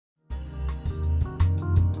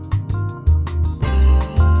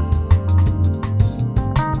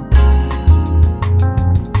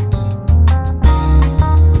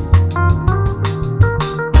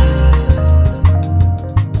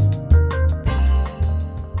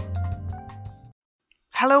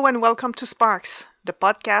Hello and welcome to Sparks, the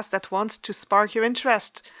podcast that wants to spark your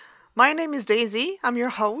interest. My name is Daisy, I'm your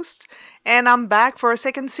host, and I'm back for a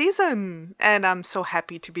second season, and I'm so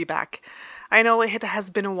happy to be back. I know it has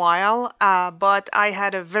been a while, but I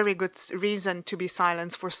had a very good reason to be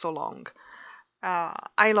silent for so long.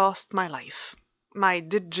 I lost my life, my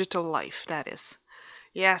digital life, that is.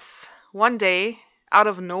 Yes, one day, out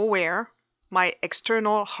of nowhere, my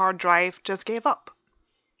external hard drive just gave up.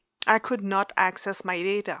 I could not access my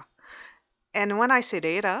data. And when I say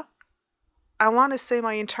data, I want to say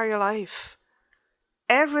my entire life.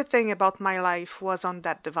 Everything about my life was on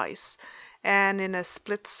that device. And in a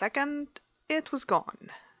split second, it was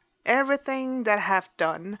gone. Everything that I have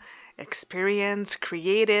done, experienced,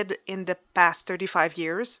 created in the past 35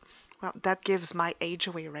 years, well, that gives my age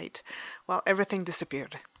away, right? Well, everything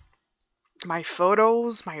disappeared. My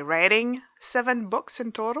photos, my writing, 7 books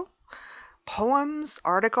in total, poems,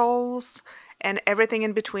 articles, and everything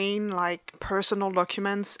in between, like personal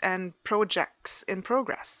documents and projects in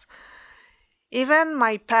progress. Even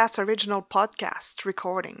my past original podcast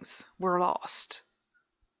recordings were lost.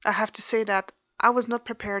 I have to say that I was not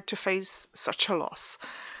prepared to face such a loss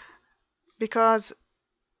because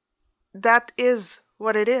that is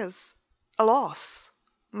what it is, a loss.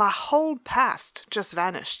 My whole past just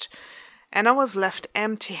vanished and I was left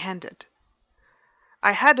empty-handed.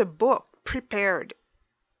 I had a book prepared,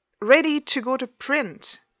 ready to go to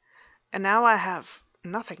print, and now I have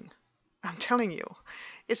nothing. I'm telling you,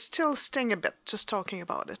 it still stings a bit just talking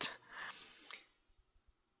about it.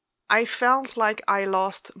 I felt like I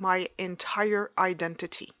lost my entire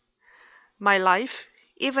identity. My life,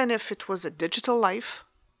 even if it was a digital life,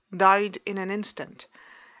 died in an instant,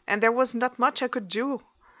 and there was not much I could do.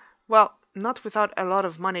 Well, not without a lot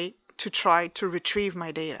of money to try to retrieve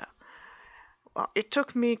my data. Well, it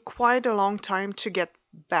took me quite a long time to get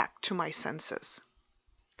back to my senses.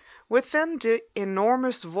 Within the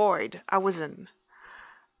enormous void I was in,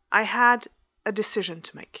 I had a decision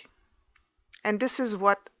to make. And this is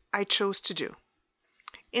what I chose to do.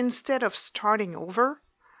 Instead of starting over,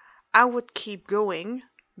 I would keep going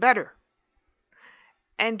better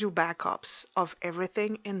and do backups of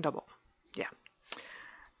everything in double. Yeah.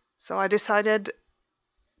 So I decided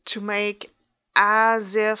to make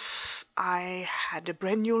as if I had a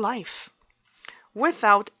brand new life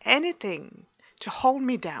without anything to hold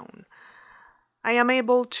me down. I am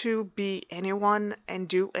able to be anyone and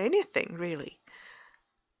do anything, really.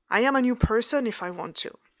 I am a new person if I want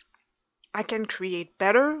to. I can create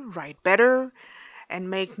better, write better, and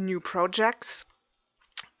make new projects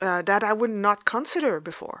that I would not consider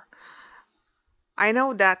before. I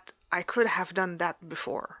know that I could have done that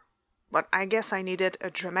before, but I guess I needed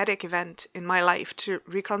a dramatic event in my life to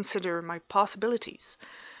reconsider my possibilities.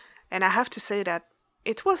 And I have to say that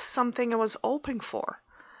it was something I was hoping for.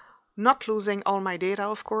 Not losing all my data,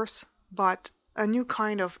 of course, but a new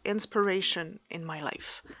kind of inspiration in my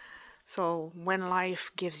life. So when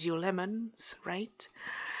life gives you lemons, right?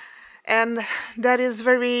 And that is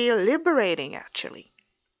very liberating, actually.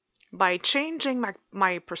 By changing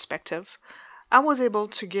my perspective, I was able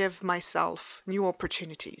to give myself new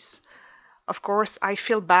opportunities. Of course, I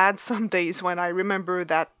feel bad some days when I remember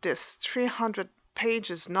that this 300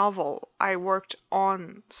 pages novel I worked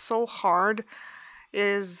on so hard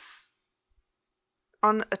is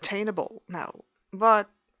unattainable now. But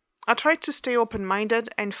I try to stay open-minded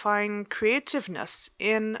and find creativeness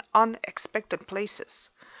in unexpected places.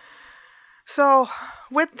 So,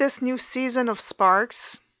 with this new season of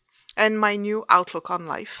Sparks and my new outlook on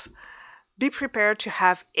life, be prepared to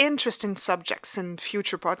have interesting subjects in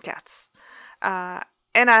future podcasts. Uh,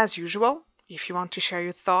 and as usual, if you want to share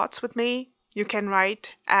your thoughts with me, you can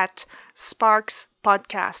write at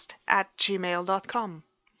sparkspodcast@gmail.com.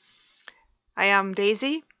 I am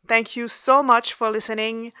Daisy. Thank you so much for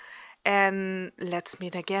listening, and let's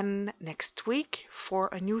meet again next week for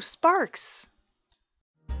a new Sparks.